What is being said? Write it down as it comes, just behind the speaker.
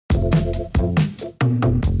Hello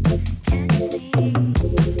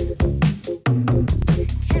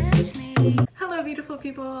beautiful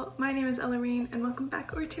people, my name is Rene and welcome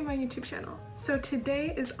back over to my YouTube channel. So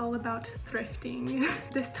today is all about thrifting.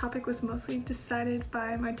 This topic was mostly decided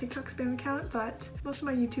by my TikTok spam account, but most of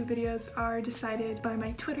my YouTube videos are decided by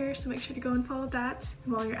my Twitter, so make sure to go and follow that.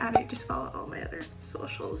 And while you're at it, just follow all my other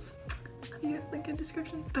socials. Link in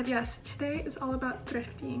description. But yes, today is all about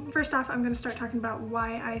thrifting. First off, I'm going to start talking about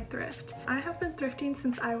why I thrift. I have been thrifting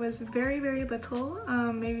since I was very little,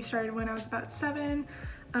 maybe started when I was about 7.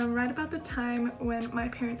 Right about the time when my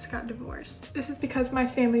parents got divorced. This is because my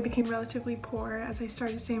family became relatively poor as I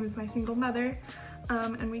started staying with my single mother,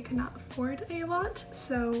 and we could not afford a lot,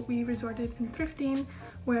 so we resorted in thrifting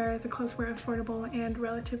where the clothes were affordable and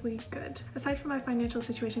relatively good. Aside from my financial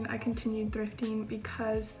situation, I continued thrifting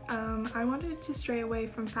because I wanted to stray away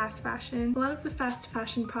from fast fashion. A lot of the fast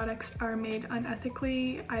fashion products are made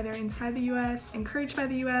unethically, either inside the US, encouraged by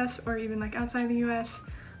the US, or even like outside the US.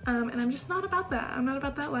 And I'm just not about that. I'm not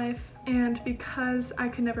about that life. And because I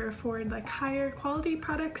could never afford like higher quality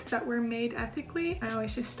products that were made ethically, I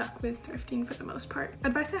always just stuck with thrifting for the most part.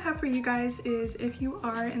 Advice I have for you guys is if you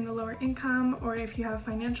are in the lower income or if you have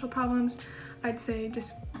financial problems, I'd say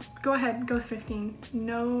just go ahead, go thrifting.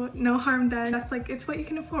 No harm done. That's like, it's what you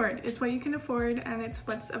can afford. It's what you can afford and it's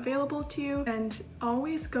what's available to you. And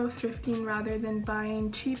always go thrifting rather than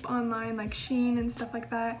buying cheap online like Shein and stuff like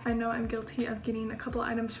that. I know I'm guilty of getting a couple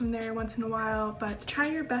items from there once in a while, but try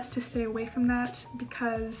your best to stay away from that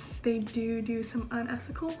because they do some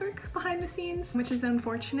unethical work behind the scenes, which is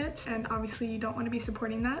unfortunate, and obviously you don't want to be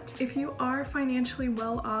supporting that. If you are financially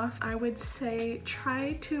well off, I would say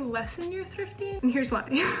try to lessen your thrifting. And here's why.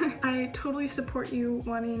 I totally support you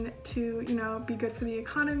wanting to, you know, be good for the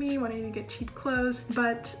economy, wanting to get cheap clothes,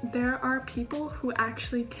 but there are people who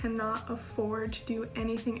actually cannot afford to do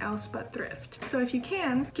anything else but thrift. So if you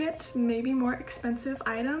can, get maybe more expensive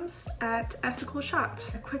items at ethical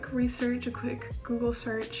shops. A quick research, a quick Google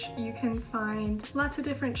search, you can find lots of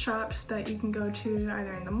different shops that you can go to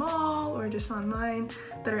either in the mall or just online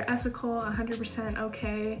that are ethical, 100%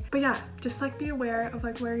 okay. But yeah, just like be aware of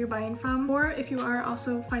like where you're buying from. Or if you are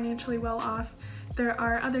also financially well off, there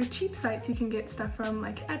are other cheap sites you can get stuff from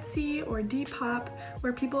like Etsy or Depop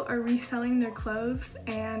where people are reselling their clothes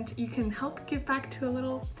and you can help give back to a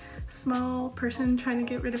little small person trying to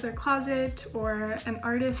get rid of their closet or an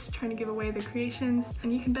artist trying to give away their creations,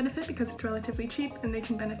 and you can benefit because it's relatively cheap and they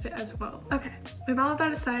can benefit as well. Okay, with all of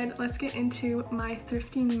that aside, let's get into my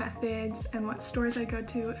thrifting methods and what stores I go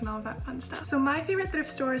to and all of that fun stuff. So my favorite thrift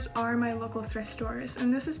stores are my local thrift stores,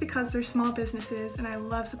 and this is because they're small businesses and I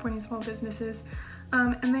love supporting small businesses.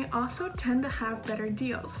 And they also tend to have better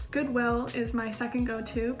deals. Goodwill is my second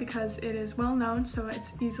go-to because it is well known, so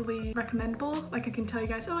it's easily recommendable. Like I can tell you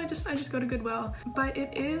guys, oh, I just go to Goodwill. But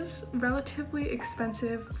it is relatively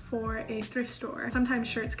expensive for a thrift store. Sometimes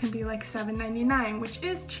shirts can be like $7.99, which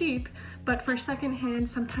is cheap, but for secondhand,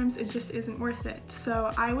 sometimes it just isn't worth it.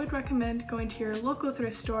 So I would recommend going to your local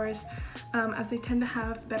thrift stores as they tend to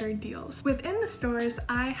have better deals. Within the stores,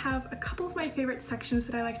 I have a couple of my favorite sections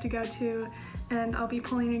that I like to go to, and I'll be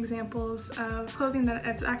pulling examples of clothing that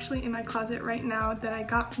is actually in my closet right now that I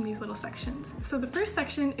got from these little sections. So the first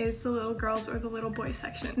section is the little girls or the little boys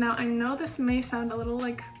section. Now I know this may sound a little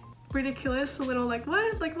like ridiculous, a little like what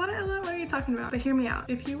are you talking about? But hear me out.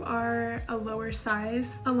 If you are a lower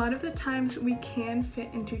size, a lot of the times we can fit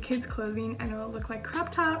into kids clothing and it'll look like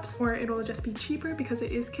crop tops, or it'll just be cheaper because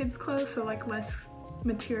it is kids clothes, so like less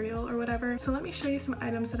material or whatever. So let me show you some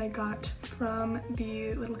items that I got from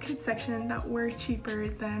the little kids section that were cheaper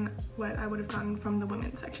than what I would have gotten from the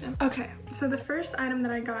women's section. Okay, so the first item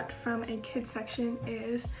that I got from a kids section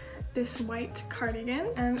is this white cardigan,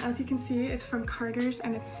 and as you can see it's from Carter's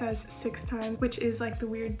and it says 6 times, which is like the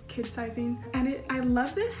weird kid sizing, and I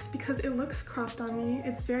love this because it looks cropped on me.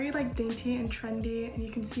 It's very like dainty and trendy, and you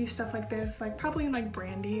can see stuff like this like probably in like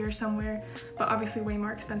Brandy or somewhere, but obviously way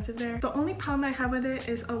more expensive there. The only problem I have with it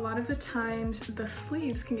is a lot of the times the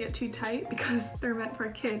sleeves can get too tight because they're meant for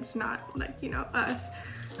kids, not like, you know, us.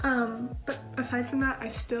 But aside from that, I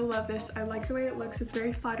still love this. I like the way it looks. It's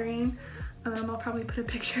very flattering. I'll probably put a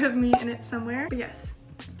picture of me in it somewhere. But yes,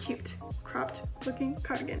 cute, cropped looking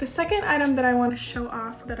cardigan. The second item that I want to show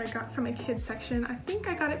off that I got from a kids section, I think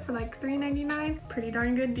I got it for like $3.99. Pretty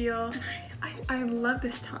darn good deal. I love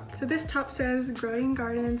this top. So this top says Growing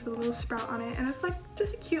Gardens with a little sprout on it, and it's like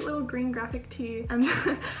just a cute little green graphic tee. And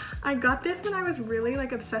I got this when I was really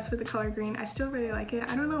like obsessed with the color green. I still really like it.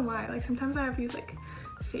 I don't know why. Like sometimes I have these like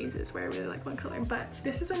phases where I really like one color. But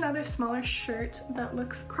this is another smaller shirt that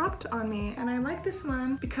looks cropped on me, and I like this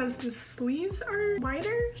one because the sleeves are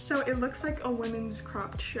wider, so it looks like a women's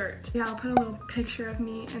cropped shirt. Yeah, I'll put a little picture of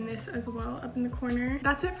me in this as well up in the corner.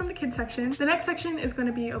 That's it from the kids section. The next section is going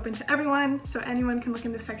to be open to everyone, so anyone can look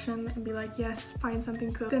in this section and be like, yes, find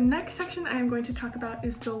something cool. The next section I am going to talk about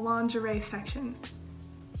is the lingerie section.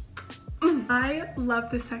 I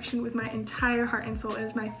love this section with my entire heart and soul. It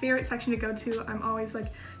is my favorite section to go to. I'm always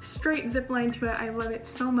like straight zipline to it. I love it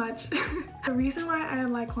so much. The reason why I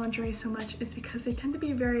like lingerie so much is because they tend to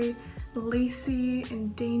be very lacy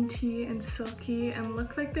and dainty and silky and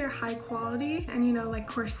look like they're high quality, and you know, like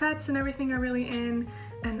corsets and everything are really in,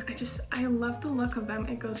 and I love the look of them.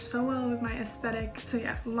 It goes so well with my aesthetic. So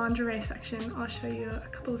yeah, lingerie section. I'll show you a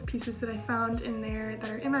couple of pieces that I found in there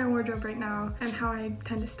that are in my wardrobe right now and how I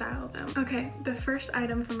tend to style them. Okay, the first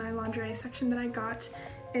item from my lingerie section that I got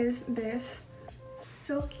is this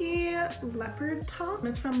silky leopard top.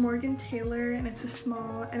 It's from Morgan Taylor and it's a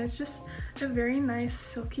small, and it's just a very nice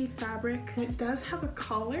silky fabric. It does have a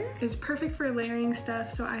collar. It's perfect for layering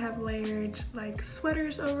stuff, so I have layered like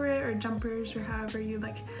sweaters over it or jumpers or however you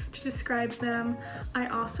like to describe them. I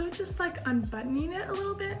also just like unbuttoning it a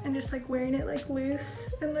little bit and just like wearing it like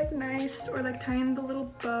loose and like nice, or like tying the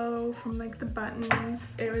little bow from like the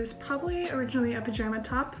buttons. It was probably originally a pajama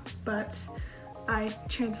top, but I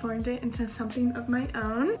transformed it into something of my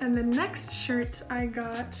own. And the next shirt I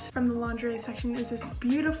got from the lingerie section is this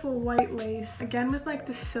beautiful white lace, again with like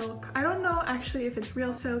the silk. I don't know actually if it's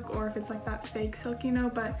real silk or if it's like that fake silk, you know,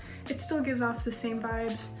 but it still gives off the same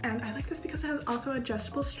vibes. And I like this because it has also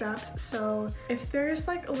adjustable straps, so if there's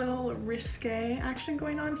like a little risque action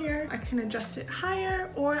going on here, I can adjust it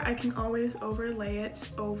higher, or I can always overlay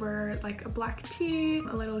it over like a black tee,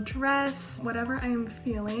 a little dress, whatever I am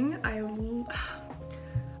feeling.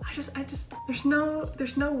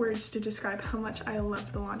 There's no words to describe how much I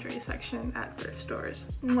love the lingerie section at thrift stores.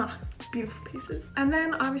 Mwah, beautiful pieces. And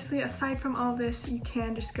then obviously aside from all of this, you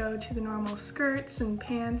can just go to the normal skirts and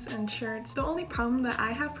pants and shirts. The only problem that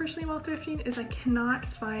I have personally while thrifting is I cannot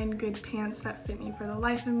find good pants that fit me for the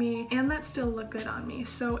life of me and that still look good on me.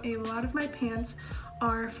 So a lot of my pants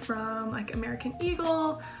are from like American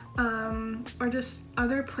Eagle, or just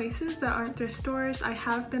other places that aren't thrift stores. I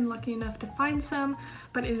have been lucky enough to find some,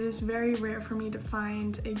 but it is very rare for me to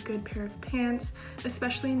find a good pair of pants,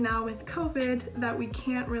 especially now with COVID that we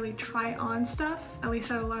can't really try on stuff, at least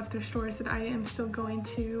at a lot of thrift stores that I am still going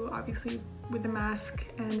to, obviously with the mask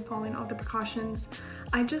and following all the precautions.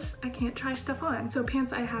 I can't try stuff on. So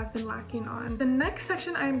pants I have been lacking on. The next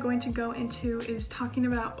section I'm going to go into is talking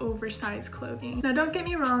about oversized clothing. Now don't get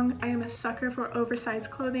me wrong, I am a sucker for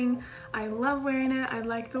oversized clothing. I love wearing it. I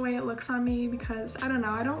like the way it looks on me because I don't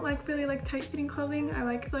know, I don't like really like tight fitting clothing. I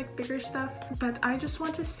like bigger stuff. But I just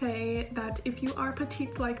want to say that if you are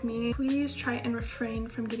petite like me, please try and refrain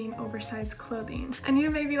from getting oversized clothing. And you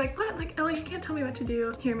may be like, what? Like Ella, you can't tell me what to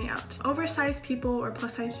do. Hear me out. Oversized people or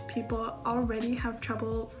plus size people already have trouble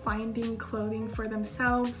finding clothing for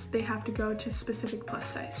themselves. They have to go to specific plus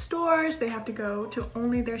size stores. They have to go to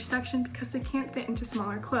only their section because they can't fit into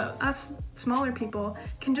smaller clothes. Us smaller people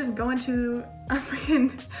can just go into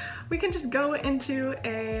we can just go into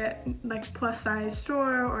a like plus size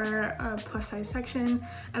store or a plus size section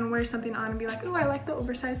and wear something on and be like, oh, I like the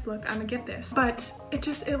oversized look, I'm gonna get this. But it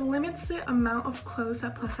limits the amount of clothes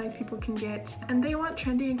that plus size people can get, and they want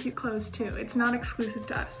trendy and cute clothes too. It's not exclusive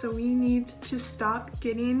to us, so we need to stop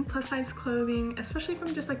getting plus size clothing, especially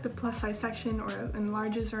from just like the plus size section or in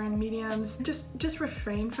larges or in mediums. Just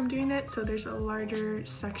refrain from doing it so there's a larger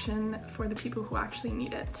section for the people who actually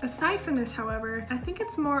need it. Aside from this, however, I think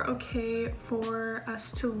it's more okay for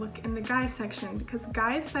us to look in the guys section because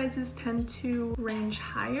guys sizes tend to range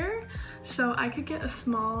higher. So I could get a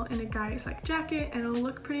small in a guy's like jacket and it'll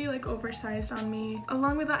look pretty like oversized on me,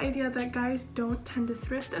 along with the idea that guys don't tend to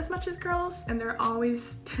thrift as much as girls, and there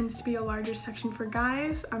always tends to be a larger section for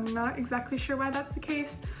guys. I'm not exactly sure why that's the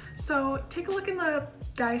case. So take a look in the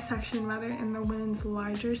guys section rather in the women's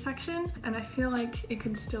larger section, and I feel like it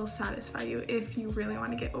could still satisfy you if you really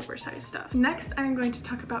want to get oversized stuff. Next, I'm going to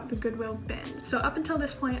talk about the Goodwill bin. So up until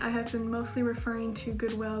this point, I have been mostly referring to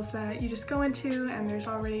Goodwills that you just go into and there's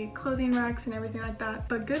already clothing racks and everything like that,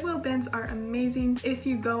 but Goodwill bins are amazing if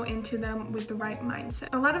you go into them with the right mindset.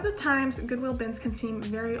 A lot of the times, Goodwill bins can seem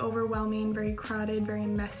very overwhelming, very crowded, very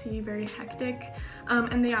messy, very hectic,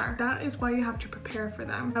 and they are. That is why you have to prepare for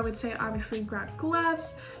them. I would say obviously grab gloves,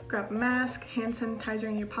 gloves, grab a mask, hand sanitizer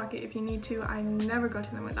in your pocket if you need to. I never go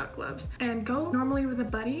to them without gloves. And go normally with a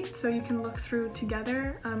buddy so you can look through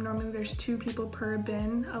together. Normally there's 2 people per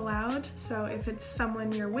bin allowed, so if it's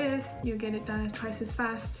someone you're with, you'll get it done twice as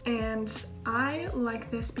fast. And I like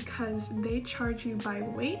this because they charge you by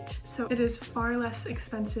weight, so it is far less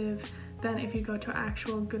expensive than if you go to an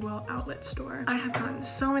actual Goodwill outlet store. I have gotten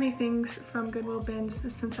so many things from Goodwill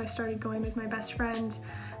bins since I started going with my best friend,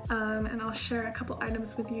 and I'll share a couple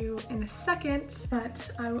items with you in a second,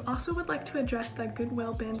 but I also would like to address that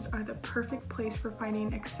Goodwill bins are the perfect place for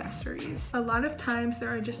finding accessories. A lot of times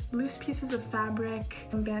there are just loose pieces of fabric,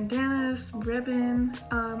 bandanas, ribbon,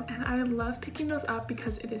 and I love picking those up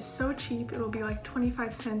because it is so cheap. It'll be like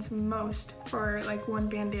 25 cents most for like one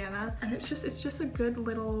bandana, and it's just a good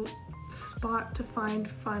little spot to find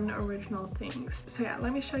fun original things. So yeah,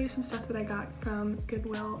 let me show you some stuff that I got from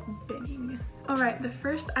Goodwill binning. Alright, the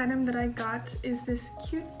first item that I got is this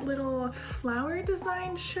cute little flower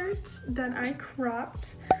design shirt that I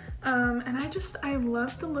cropped. And I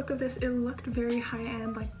love the look of this. It looked very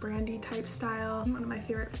high-end, like brandy type style. One of my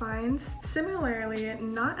favorite finds. Similarly,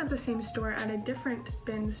 not at the same store, at a different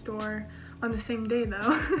bin store on the same day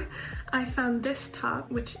though, I found this top,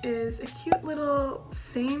 which is a cute little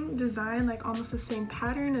same design, like almost the same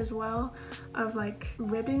pattern as well, of like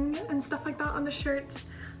ribbing and stuff like that on the shirt,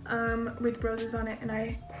 with roses on it, and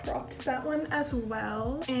I cropped that one as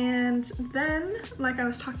well. And then, like I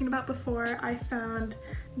was talking about before, I found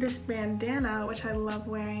this bandana, which I love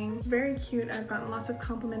wearing. Very cute. I've gotten lots of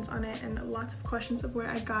compliments on it and lots of questions of where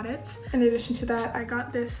I got it. In addition to that, I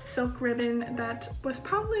got this silk ribbon that was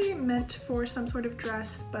probably meant for some sort of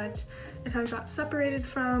dress, but it had got separated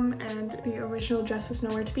from, and the original dress was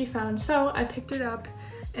nowhere to be found, so I picked it up.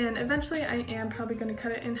 And eventually I am probably going to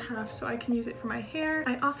cut it in half so I can use it for my hair.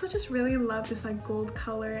 I also just really love this like gold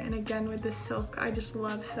color, and again with this silk, I just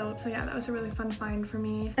love silk. So yeah, that was a really fun find for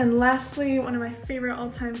me. And lastly, one of my favorite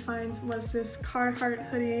all-time finds was this Carhartt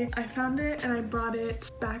hoodie. I found it and I brought it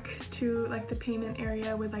back to like the payment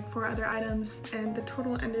area with like 4 other items, and the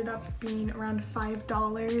total ended up being around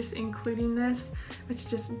 $5 including this, which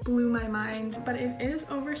just blew my mind. But it is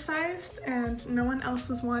oversized and no one else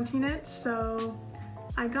was wanting it, so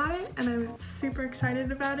I got it and I'm super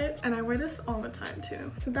excited about it, and I wear this all the time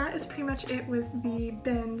too. So that is pretty much it with the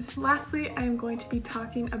bins. Lastly, I am going to be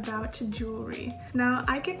talking about jewelry. Now,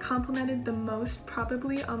 I get complimented the most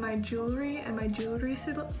probably on my jewelry and my jewelry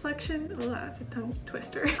selection. Oh, that's a tongue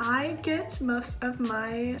twister. I get most of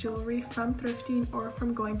my jewelry from thrifting or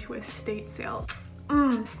from going to estate sale.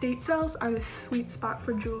 Estate sales are the sweet spot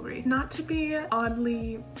for jewelry. Not to be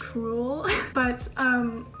oddly cruel, but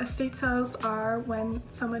estate sales are when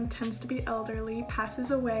someone tends to be elderly,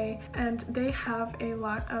 passes away, and they have a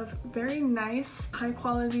lot of very nice, high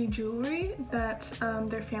quality jewelry that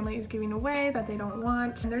their family is giving away that they don't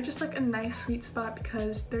want. And they're just like a nice sweet spot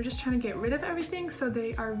because they're just trying to get rid of everything, so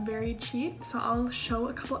they are very cheap. So I'll show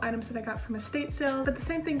a couple items that I got from estate sale, but the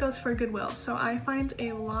same thing goes for Goodwill. So I find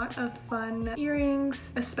a lot of fun earrings,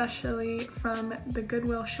 especially from the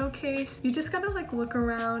Goodwill showcase. You just gotta like look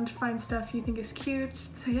around, find stuff you think is cute.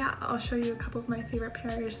 So yeah, I'll show you a couple of my favorite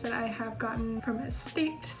pairs that I have gotten from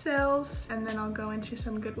estate sales, and then I'll go into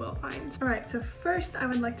some Goodwill finds. Alright, so first I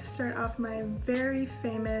would like to start off my very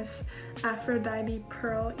famous Aphrodite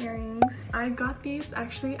pearl earrings. I got these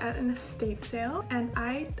actually at an estate sale, and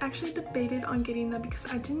I actually debated on getting them because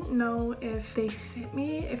I didn't know if they fit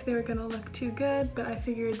me, if they were gonna look too good, but I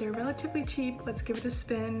figured they're relatively cheap. Let's give it a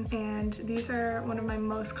spin. And these are one of my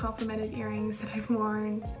most complimented earrings that I've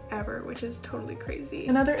worn ever, which is totally crazy.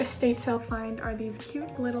 Another estate sale find are these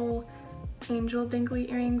cute little angel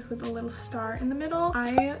dangly earrings with a little star in the middle.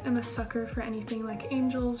 I am a sucker for anything like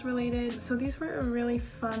angels related, so these were a really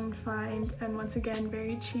fun find, and once again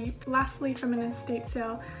very cheap. Lastly, from an estate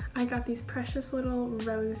sale, I got these precious little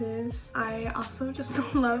roses. I also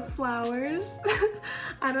just love flowers.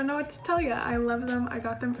 I don't know what to tell you. I love them. I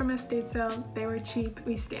got them from an estate sale. They were cheap.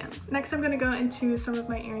 We stand. Next, I'm gonna go into some of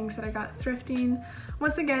my earrings that I got thrifting.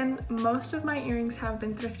 Once again, most of my earrings have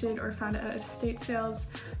been thrifted or found at estate sales,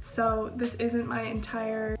 so this isn't my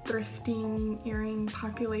entire thrifting earring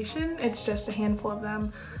population. It's just a handful of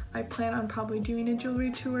them. I plan on probably doing a jewelry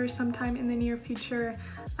tour sometime in the near future,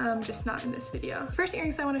 just not in this video. First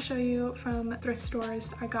earrings I want to show you from thrift stores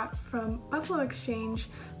I got from Buffalo Exchange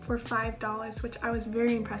for $5, which I was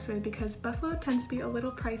very impressed with because Buffalo tends to be a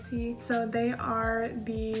little pricey. So they are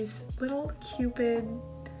these little Cupid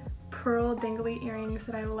pearl dangly earrings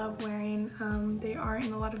that I love wearing. They are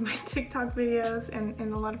in a lot of my TikTok videos and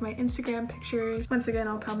in a lot of my Instagram pictures. Once again,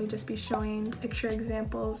 I'll probably just be showing picture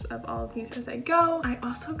examples of all of these as I go. I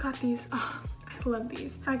also got these, I love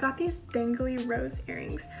these. I got these dangly rose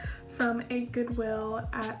earrings from a Goodwill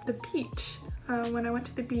at the beach. When I went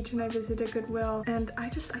to the beach and I visited Goodwill, and I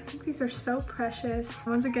think these are so precious.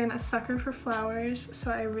 Once again, a sucker for flowers, so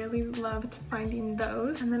I really loved finding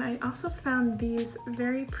those. And then I also found these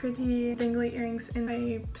very pretty dangly earrings in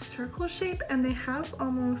a circle shape, and they have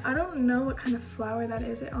almost, I don't know what kind of flower that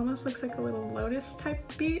is. It almost looks like a little lotus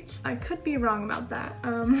type beach. I could be wrong about that.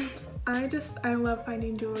 I love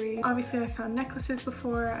finding jewelry. Obviously I found necklaces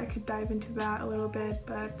before. I could dive into that a little bit,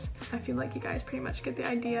 but I feel like you guys pretty much get the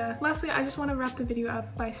idea. Lastly, I just want to wrap the video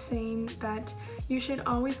up by saying that you should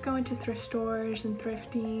always go into thrift stores and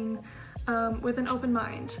thrifting with an open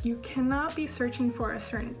mind. You cannot be searching for a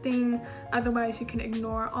certain thing, otherwise you can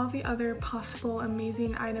ignore all the other possible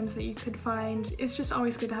amazing items that you could find. It's just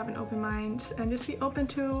always good to have an open mind and just be open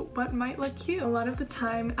to what might look cute. A lot of the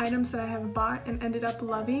time, items that I have bought and ended up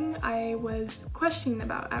loving, I was questioning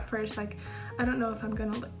about at first, like, I don't know if I'm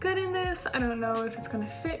gonna look good in this, I don't know if it's gonna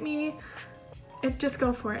fit me. Just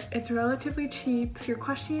go for it. It's relatively cheap. If you're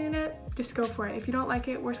questioning it, just go for it. If you don't like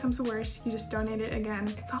it, worst comes to worst, you just donate it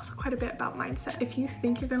again. It's also quite a bit about mindset. If you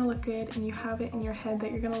think you're gonna look good and you have it in your head that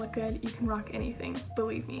you're gonna look good, you can rock anything,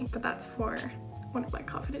 believe me. But that's for one of my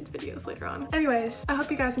confidence videos later on. Anyways, I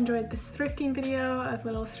hope you guys enjoyed this thrifting video, a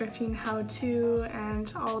little thrifting how-to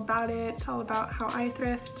and all about it, all about how I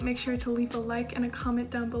thrift. Make sure to leave a like and a comment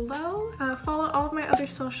down below. Follow all of my other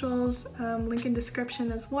socials, link in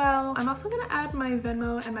description as well. I'm also gonna add my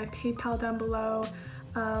Venmo and my PayPal down below.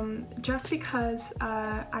 Just because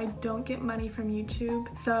I don't get money from YouTube,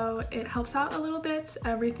 so it helps out a little bit.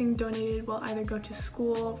 Everything donated will either go to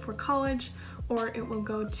school for college or it will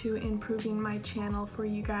go to improving my channel for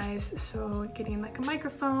you guys. So getting like a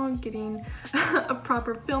microphone, getting a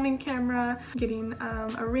proper filming camera, getting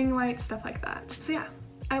a ring light, stuff like that. So yeah,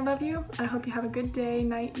 I love you. I hope you have a good day,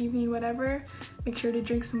 night, evening, whatever. Make sure to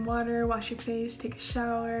drink some water, wash your face, take a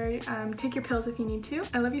shower, take your pills if you need to.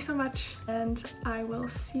 I love you so much, and I will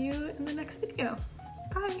see you in the next video.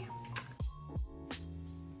 Bye.